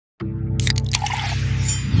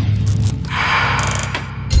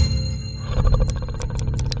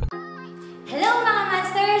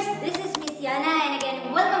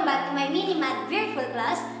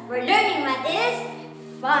where learning math is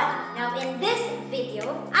fun. Now in this video,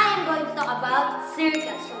 I am going to talk about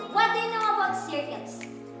circles. So what do you know about circles?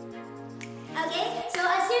 Okay, so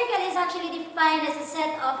a circle is actually defined as a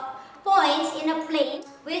set of points in a plane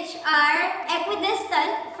which are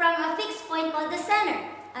equidistant from a fixed point called the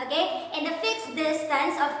center. Okay, and the fixed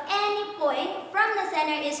distance of any point from the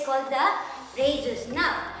center is called the radius.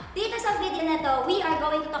 Now, dito sa video na to, we are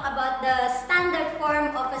going to talk about the standard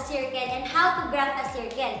form of a circle and how to graph a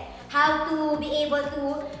circle. How to be able to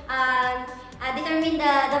determine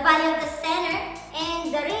the value of the center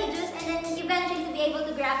and the radius, and then eventually to be able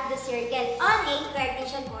to graph the circle on a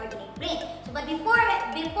Cartesian coordinate plane. So, but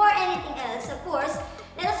before anything else, of course,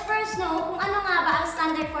 let us first know kung ano nga ba ang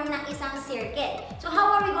standard form ng isang circle. So,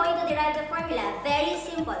 how are we going to derive the formula? Very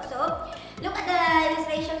simple. So, look at the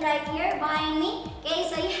illustration right here behind me. Okay,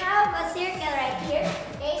 so you have a circle right here.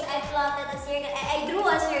 Okay, so I plotted a circle. I drew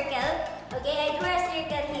a circle. Okay, I drew a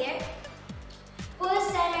circle here whose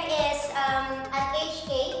center is at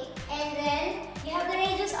HK, and then you have the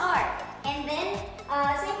radius R. And then,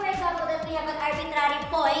 say for example that we have an arbitrary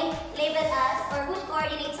point labeled as, or whose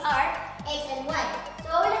coordinates are X and Y.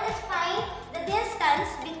 So let us find the distance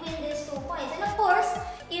between these 2 points. And of course,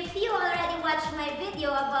 if you already watched my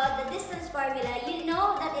video about the distance formula, you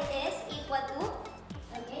know that it is equal to,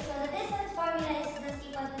 okay, so the distance formula is just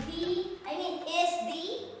equal to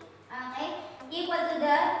equal to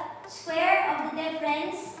the square of the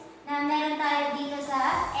difference na meron tayo dito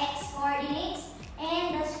sa X coordinates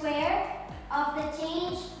and the square of the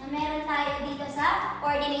change na meron tayo dito sa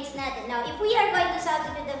coordinates natin. Now, if we are going to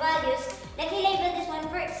substitute the values, let me label this one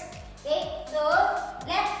first. Okay? So,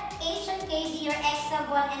 let H and K be your X sub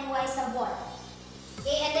 1 and Y sub 1.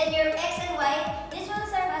 Okay? And then your X and Y, this will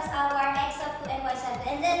serve as our X sub 2 and Y sub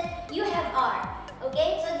 2. And then you have R.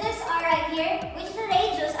 Okay? So, this R right here, which is the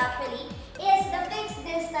radius actually, is the fixed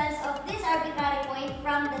distance of this arbitrary point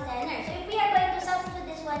from the center. So, if we are going to substitute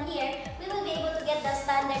this one here, we will be able to get the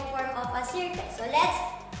standard form of a circle. So, let's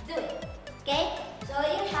do it. Okay? So,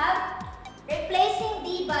 you have replacing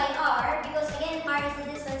D by R, because again, R is the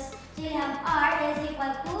distance. So, you have R is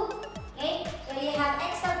equal to, okay? So, you have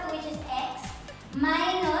X sub 2, which is X,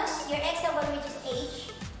 minus your X sub 1, which is H,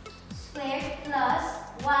 squared plus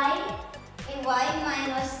Y, and Y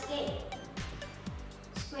minus K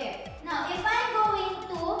squared. Now, if I'm going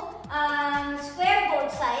to square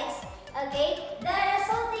both sides, okay, the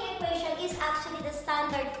resulting equation is actually the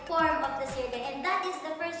standard form of the circle, and that is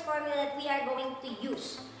the first formula that we are going to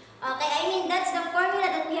use. Okay, I mean that's the formula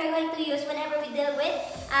that we are going to use whenever we deal with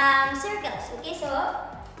circles. Okay, so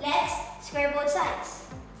let's square both sides.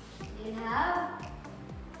 We have,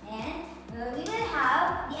 and we will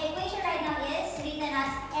have the equation right now is written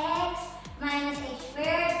as X minus H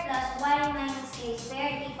squared plus Y minus K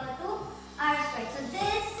squared equal to R squared. So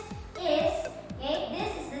this is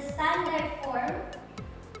the standard form.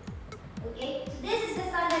 Okay, so this is the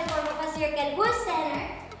standard form of a circle whose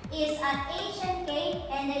center is at H and K,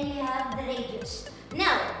 and then you have the radius.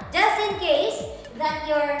 Now, just in case that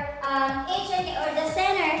your H and K or the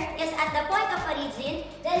center is at the point of origin,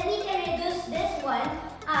 then we can reduce this one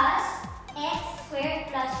as X squared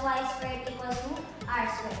plus Y squared equals to R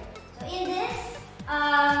squared. So in this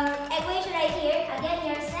equation right here, again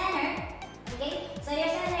your center, okay, so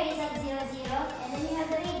your center is at 0, 0, and then you have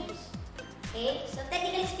the radius. Okay, so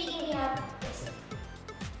technically speaking, we have this.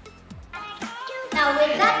 Now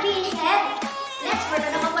with that being said, let's work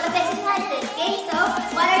on a couple of exercises. Okay, so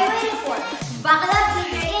what are you waiting for? Buckle up,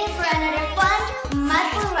 we're in for another fun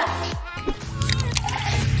math ride.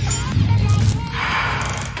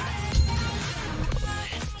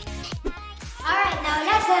 Alright, now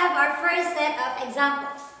let's have our first set of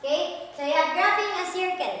examples. Okay, so you have graphing a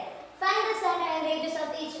circle. Find the center and radius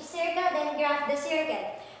of each circle, then graph the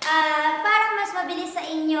circle. Para mas mabilis sa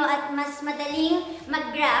inyo at mas madaling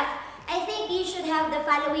mag-graph, I think you should have the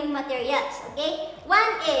following materials. Okay?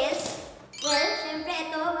 One is, well, syempre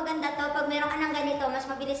ito, maganda to. Pag meron ka ng ganito, mas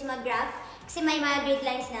mabilis mag-graph kasi may mga grid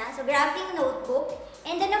lines na. So, graphing notebook.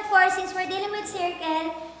 And then of course, since we're dealing with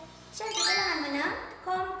circle, syempre kailangan mo ng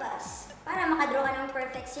compass para makadraw ka ng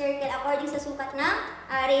perfect circle according sa sukat ng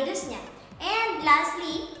radius niya. And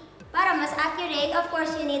lastly, para mas accurate, of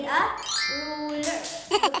course, you need a ruler.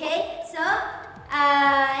 Okay? So,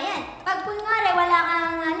 ayan. Pag kunwari wala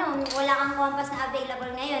kang compass na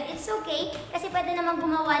available ngayon, it's okay kasi pwede naman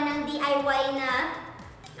gumawa ng DIY na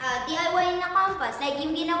compass. Like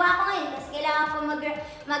yung ginawa ko ngayon kasi kailangan ko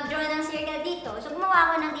mag-draw ng circle dito. So,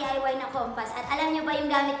 gumawa ko ng DIY na compass. At alam nyo ba yung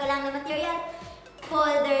gamit ko lang na material?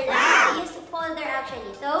 Folder lang. I used to folder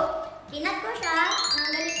actually. So, kinat ko siya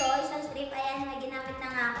ng ganito, isang strip. Ayan, ginamit na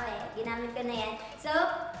nga ako eh. Ginamit ko na yan. So,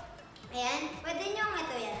 Ayan. Pwede nyo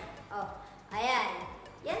ito yan. Oh, ayan.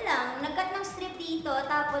 Yan lang. Nag-cut ng strip dito,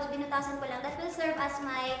 tapos binutasan ko lang. That will serve as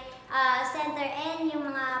my center and yung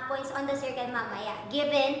mga points on the circle mamaya.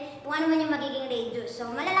 Given kung ano man yung magiging radius.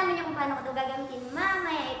 So, malalaman nyo kung paano ko ito gagamitin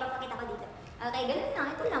mamaya. Ipapakita ko dito. Okay, ganun lang.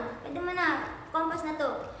 Ito lang. Pwede mo na. Compass na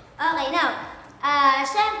to. Okay, now.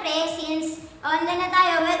 Siyempre, since online na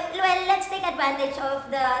tayo, well, let's take advantage of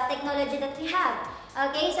the technology that we have.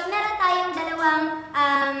 Okay, so meron tayong dalawang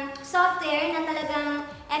software na talagang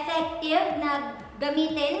effective na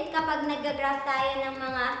gamitin kapag nag-graph tayo ng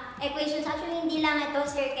mga equations. Actually, hindi lang ito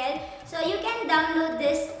circle. So, you can download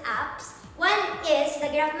these apps. One is the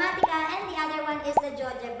Graphmatica and the other one is the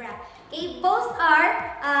GeoGebra. Okay, both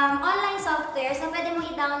are online software so pwede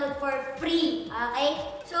mong i-download for free.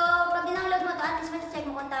 Okay, so pag download mo to, at least check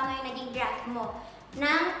mo kung tama yung naging graph mo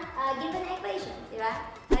ng given equation, di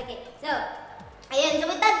ba? Okay, so ayun, so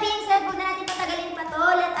with that being said, huwag na natin patagalin pa to.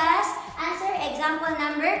 Let us answer example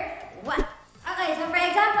number 1. Okay, so for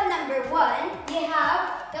example number 1, we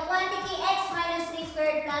have the quantity x minus 3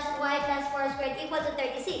 squared plus y plus 4 squared equal to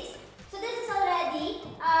 36. So this is already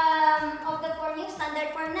of the form, yung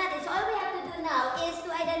standard form natin. So all we have to do now is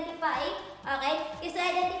to identify,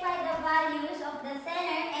 the values of the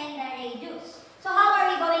center and the radius. So how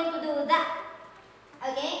are we going to do that?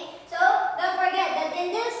 Okay, so don't forget that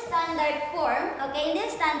in this standard form,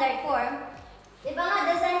 di ba nga,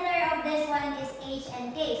 the center of this one is h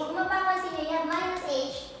and k. So kung mapapansin nyo, you have minus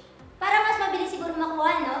h. Para mas mabilis siguro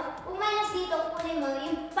makuha, no? Kung minus dito, kukunin mo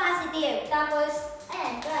yung positive. Tapos,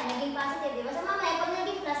 ayan, naging positive, di ba? So mamaya, pag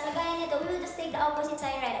naging plus, kagaya nito, we will just take the opposite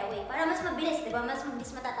sign right away. Para mas mabilis, di ba? Mas mabilis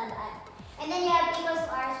matatandaan. And then you have equals to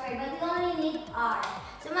r squared, but we only need r.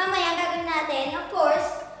 So mamaya, ang gagawin natin, of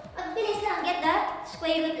course, magbilis lang, get the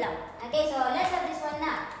square root lang. Okay, so let's have this one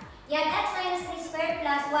now. You have x minus 3 squared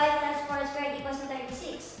plus y plus 4 squared equals to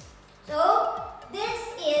 36. So,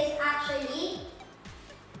 this is actually,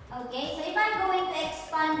 okay, so if I'm going to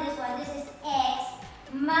expand this one, this is x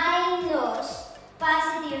minus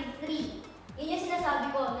positive 3. Yun yung sinasabi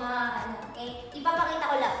ko na, okay, ipapakita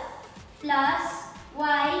ko lang. Plus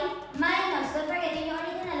y minus, don't forget, yun yung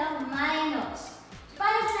original lang, minus. So,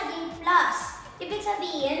 paano sa naging plus? Ibig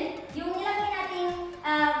sabihin, yung nilagay nating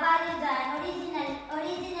value dyan,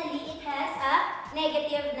 originally, it has a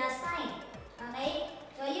negative na sign. Okay?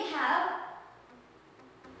 So, you have,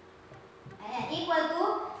 ayan, equal to,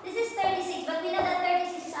 this is 36, but we know that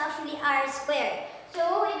 36 is actually r squared.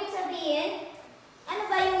 So, ibig sabihin, ano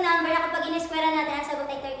ba yung number na kapag in-square natin, ang sagot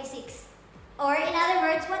ay 36? Or, in other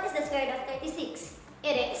words, what is the square root of 36?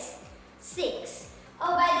 It is 6.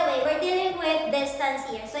 Oh, by the way, we're dealing with distance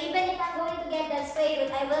here. So, even if I'm going to get the square root,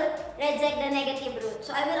 I will reject the negative root.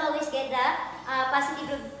 So, I will always get the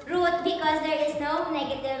positive root because there is no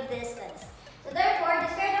negative distance. So, therefore, the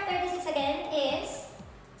square root of 36 again is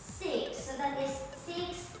 6. So, that is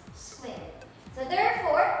 6 squared. So,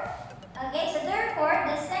 therefore, the center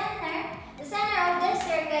of this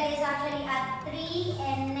circle is actually at 3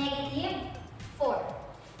 and negative 4.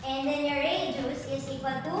 And then your radius is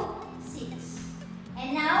equal to 6.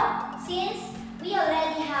 And now, since we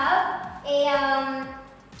already have a, a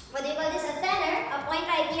center, a point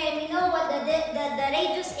right here, and we know what the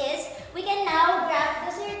radius is, we can now graph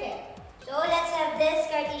the circle. So, let's have this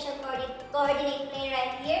Cartesian coordinate plane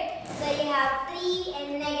right here. So, you have 3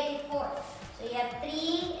 and negative 4. So, you have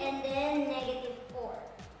 3 and then negative 4.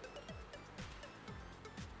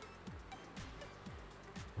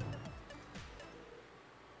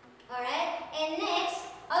 Alright, and next,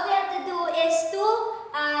 all we have to do is to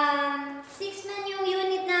 6 man yung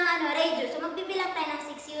unit ng radius. So, magbibilang tayo ng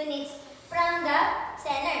 6 units from the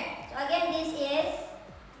center. So, again, this is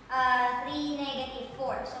 3, negative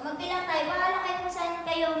 4. So, magbilang tayo. Bahala kayo kung saan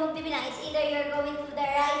kayo magbibilang. It's either you're going to the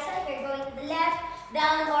right side, you're going to the left,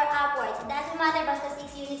 down, or upwards. It doesn't matter, basta 6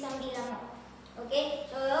 units ang bilang mo. Okay?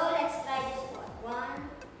 So, let's try this one.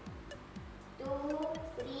 1, 2,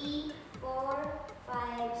 3, 4,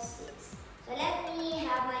 5, 6. So let me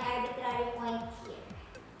have my arbitrary point here.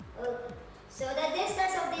 Okay. So the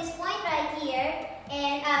distance of this point right here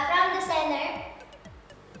and from the center,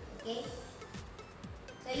 okay.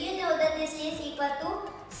 So you know that this is equal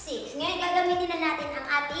to 6. Ngayon gagamitin na natin ang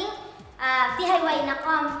ating DIY na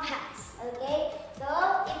compass. Okay? So,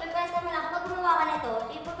 ipipwesto mo lang. Kapag gumawa ka nito,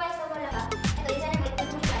 ipipwesto mo lang. Ito, isa na may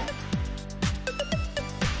pwesto mo siya.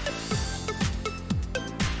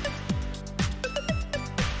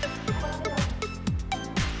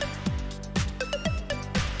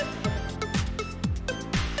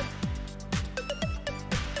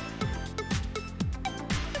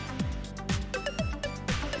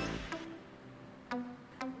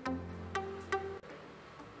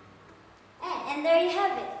 there you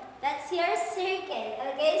have it. That's your circle.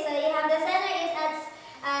 Okay, so you have the center is at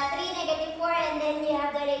 3, -4, and then you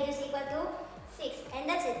have the radius equal to 6. And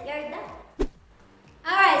that's it. You're done.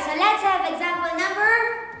 Alright, so let's have example number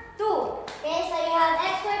 2. Okay, so you have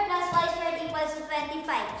x squared plus y squared equals to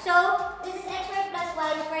 25. So, this is x squared plus y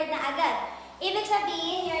squared na agad. Ibig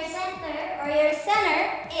sabihin, your center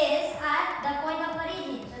is at the point of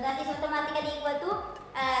origin. So, that is automatically equal to,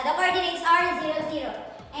 the coordinates are 0, 0.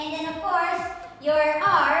 And then, of course, your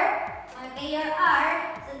r, okay, your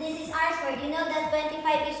r, so this is r squared. You know that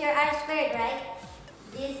 25 is your r squared, right?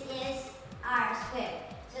 This is r squared.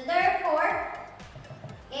 So, therefore,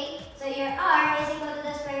 okay, so your r is equal to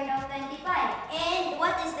the square root of 25. And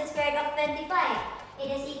what is the square root of 25? It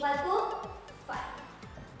is equal to 5.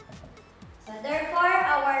 So therefore,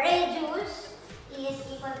 our radius is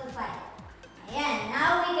equal to 5. Ayan,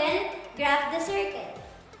 now we can graph the circle.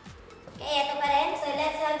 Okay, ito pa rin. So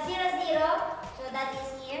let's have 0, 0. So that is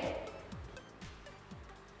here.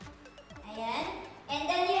 Ayan. And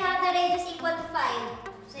then you have the radius equal to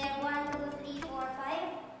 5. So you have 1, 2, 3, 4,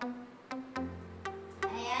 5.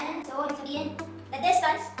 So, the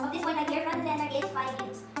distance of this one right here from the center is 5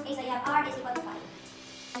 units. Okay, so you have r is equal to 5.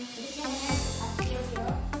 So this is at 0, 0.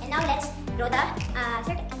 And now let's draw the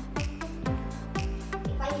circle.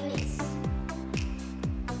 Okay, 5 units.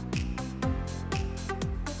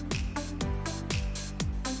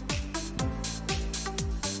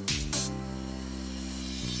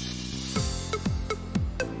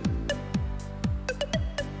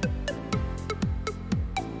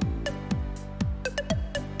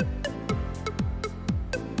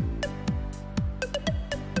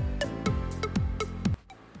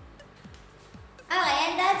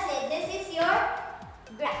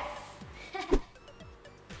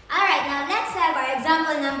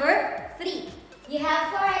 Example number 3. You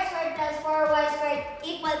have 4x squared plus 4y squared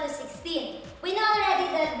equal to 16. We know already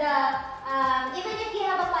that even if you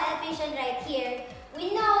have a coefficient right here,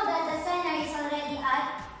 we know that the center is already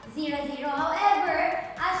at 0, 0. However,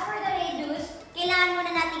 as for the radius, kailangan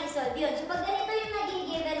muna natin i-solve yun. So pag ganito yung naging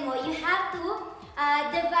given mo, you have to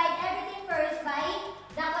divide everything first by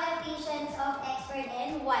the coefficients of x squared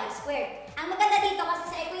and y squared. Ang maganda dito kasi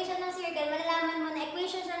sa equation ng circle, malalaman mo na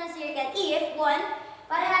equation siya ng circle if, 1,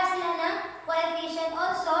 parehas sila ng coefficient.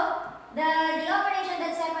 Also, the operation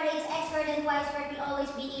that separates x squared and y squared will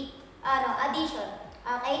always be addition.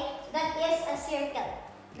 Okay? So that is a circle.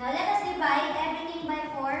 Now, let us divide everything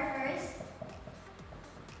by 4 first.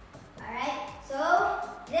 Alright? So,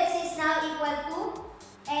 this is now equal to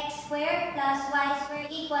x squared plus y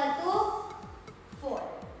squared equal to 4.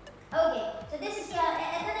 Okay. So, this is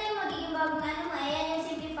ito na yung magiging bagong ayan yung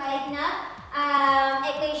simplified na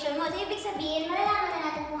equation mo. So, ibig sabihin, malalaman na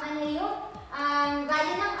natin kung ano yung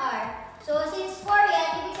value ng r. So, since 4 yan,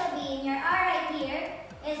 ibig sabihin, your r right here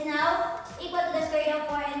is now equal to the square root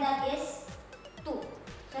of 4 and that is 2.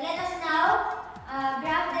 So, let us now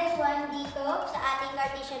graph this one dito sa ating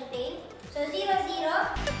Cartesian plane. So, 0, 0.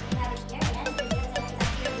 We have it here. Ayan, 0, 0,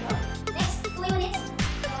 0, 0. Next, 2 units.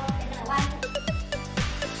 So, ito na, 1,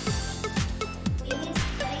 2 units.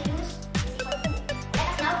 The radius is equal to. Let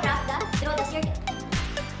us now draw the circle.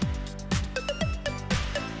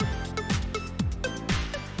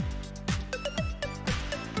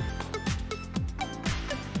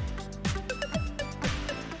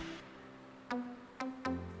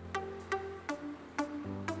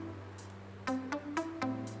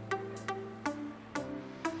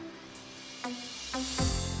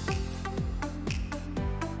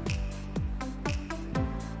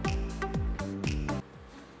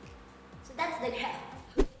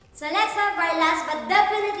 So let's have our last but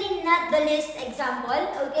definitely not the least example.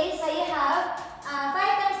 Okay, so you have 5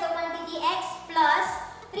 times the quantity x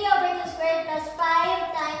plus 3 over 2 squared plus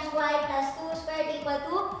 5 times y plus 2 squared equal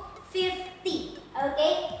to 50.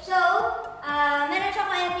 Okay, so meron siya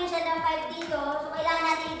coefficient ng 5 dito. So kailangan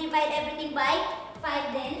natin i-divide everything by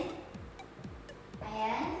 5 din.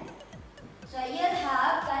 Ayan. So you'll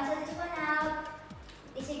have, cancel this one out,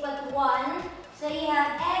 is equal to 1. So you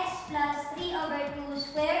have x plus 3 over 2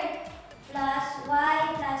 squared plus y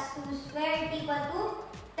plus 2 squared equal to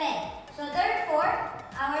 10. So therefore,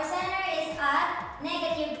 our center is at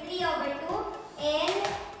negative 3 over 2 and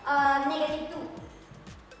negative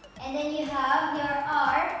 2. And then you have your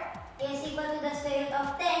r is equal to the square root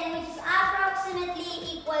of 10, which is approximately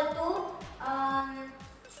equal to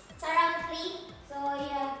it's around 3. So you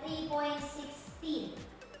have 3.16.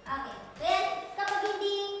 Okay. So yan,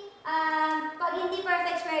 pag hindi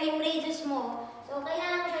perfect square yung radius mo, so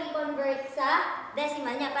kailangan mo siya i-convert sa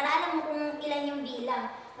decimal niya para alam mo kung ilan yung bilang.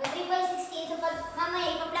 So 3.16, so pag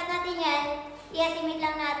mamaya ipa-plot natin yan, i-estimate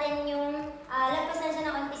lang natin yung lagpas na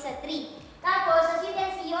siya ng konti sa 3. Tapos, as you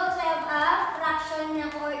can see, you also have a fraction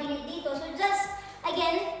na coordinate dito. So, just,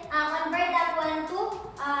 again, convert that one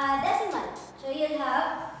to decimal. So, you'll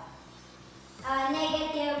have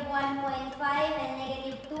negative 1.5 and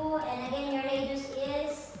negative 2. And again, your radius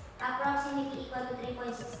is approximately equal to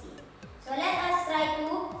 3.16. So, let us try to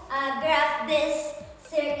graph this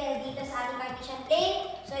circle dito sa ating Cartesian plane.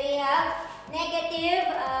 So, you have negative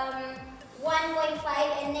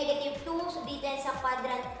 1.5 and negative 2. So, dito yan sa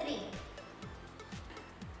quadrant 3.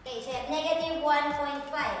 Okay, so you have negative 1.5.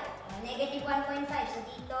 Negative 1.5. So,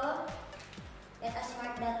 dito, let us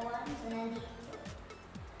mark that one. So, nandito.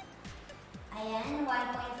 Ayan,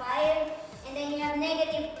 1.5. And then you have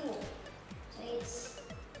negative 2. So, it's,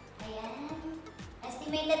 ayan.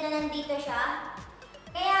 Estimated na nandito siya.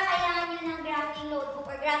 Kaya kailangan nyo ng graphing notebook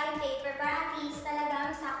or graphing paper para at least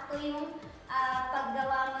talagang sakto yung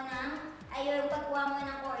paggawa mo ng, yung pagkuha mo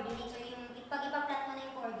ng coordinates or yung pag ipa-plot mo na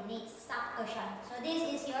yung coordinates. Sakto siya. So, this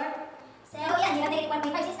is your cell. So, yan, you have negative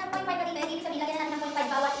 1.5. Since ng 0.5 na dito, ibig sabihin, lagyan natin ng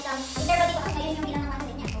 0.5 bawat isang interval dito kasi ngayon yung bilang ng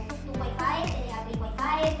natin niya. So, 2.5, then you have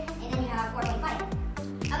 3.5, and then you have 4.5.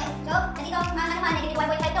 Okay, so, nandito, negative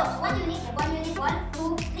 1.5 to. So, 1 unit, 1 unit, 1,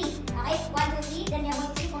 2, 3. Okay, 1, 2, 3, then you have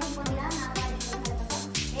 1, 2, 3, kung ipon nila, okay,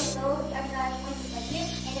 so, we are trying to put here,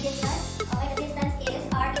 and the distance, okay, the distance is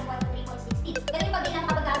r equal to 3.16. Ganun yung pagbilang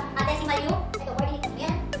kapag decimal yung, ito, coordinate mo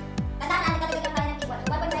yan. Tandaan natin kapag yung ng equal.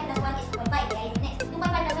 So, 1.5 plus 1 is 2.5. Kaya yun next. 2.5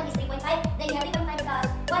 plus 1 is 3.5. Then you have 3.5 plus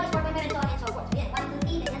 1 is 4.5 and so on and so forth. So, yan. 1, 2,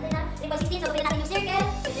 3. Then nandun na. 3.16. So, gawin natin yung circle.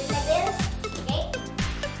 So, just like this. Okay?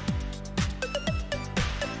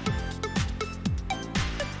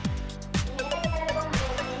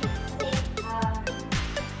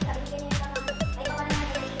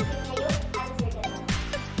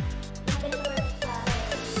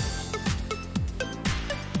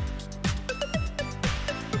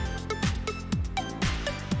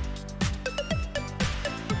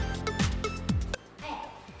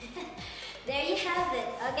 There you have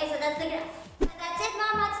it. Okay, so that's the graph. That's it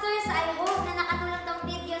mga Mathsters. I hope na nakatulong tong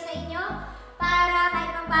video sa inyo para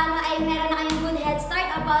kahit pa paano ay meron na kayong good head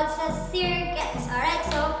start about sa circles. Alright,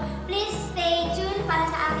 so please stay tuned para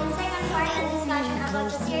sa akin second part ng discussion about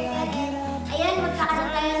the circle. And ayun,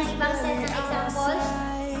 magkakaroon tayo ng ibang set ng examples.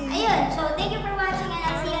 Ayun, so thank you for watching and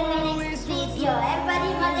I'll see you in my next video.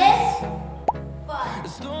 Everybody, Maths, fun.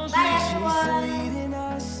 Bye everyone!